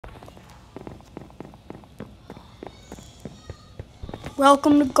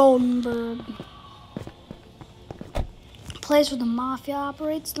Welcome to Goldenberg, a place where the Mafia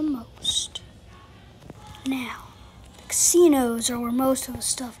operates the most. Now, the casinos are where most of the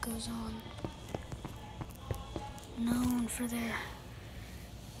stuff goes on. Known for their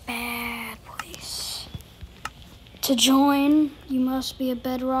bad place. To join, you must be a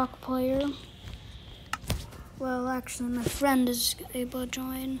Bedrock player. Well, actually, my friend is able to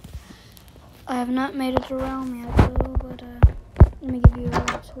join. I have not made it to realm yet, though, but let me give you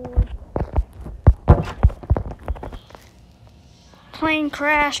a tour. Plane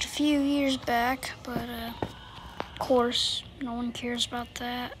crashed a few years back, but of course, no one cares about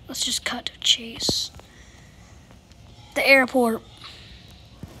that. Let's just cut to chase. The airport.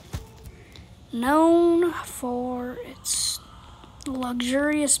 Known for its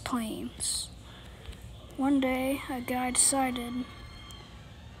luxurious planes. One day, a guy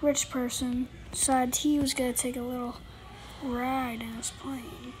rich person, decided he was going to take a little ride in his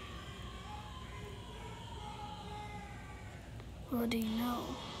plane. What do you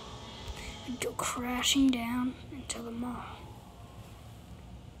know? It'd go crashing down into the mall.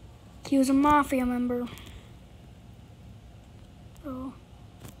 He was a Mafia member. Oh.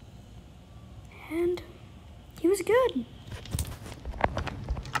 And he was good.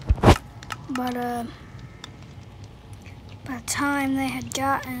 But by the time they had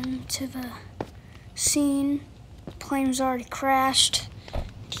gotten to the scene, the plane was already crashed.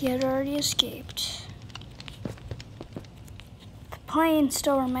 He had already escaped. The plane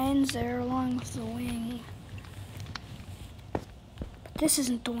still remains there along with the wing. But this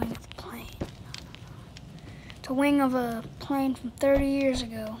isn't the wing of the plane. It's a wing of a plane from 30 years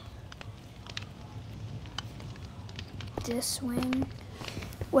ago. This wing,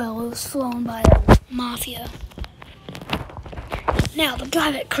 well, it was flown by the Mafia. Now, the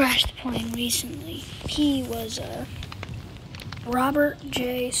guy that crashed the plane recently, he was Robert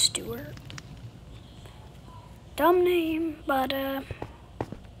J. Stewart. Dumb name, but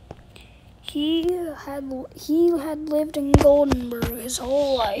he had lived in Goldenberg his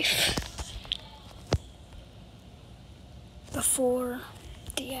whole life before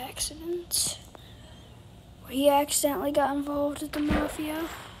the accident. He accidentally got involved with the Mafia.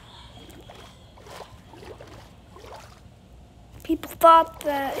 People thought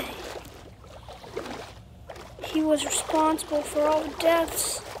that he was responsible for all the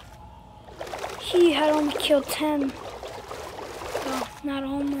deaths. He had only killed 10. Well, not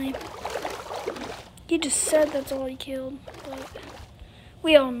only. He just said that's all he killed, but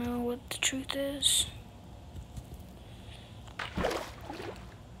we all know what the truth is.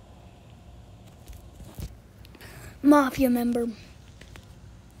 Mafia member.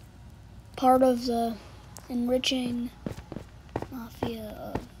 Part of the enriching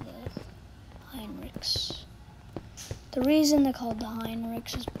Mafia of the Heinrichs. The reason they're called the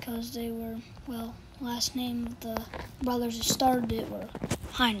Heinrichs is because they were, well, last name of the brothers who started it were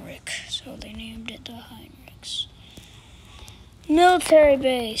Heinrich, so they named it the Heinrichs. Military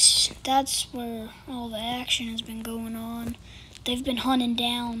base. That's where all the action has been going on. They've been hunting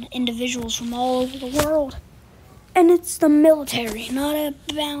down individuals from all over the world. And it's the military, not a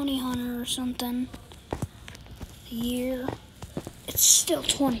bounty hunter or something. The year, it's still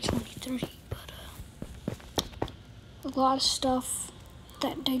 2023, but a lot of stuff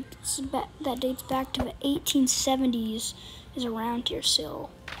that dates back to the 1870s is around here still.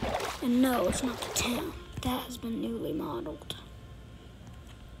 And no, it's not the town. That has been newly modeled.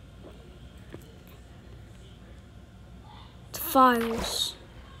 The files.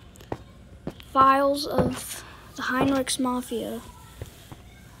 Files of the Heinrichs Mafia.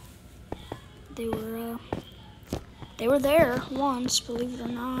 They were there once, believe it or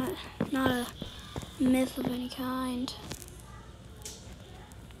not. Not a myth of any kind.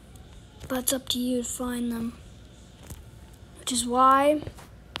 But it's up to you to find them. Which is why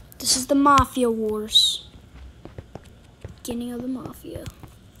this is the Mafia Wars. Beginning of the Mafia.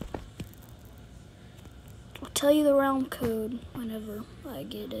 I'll tell you the realm code whenever I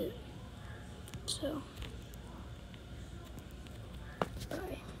get it. So,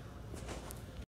 bye.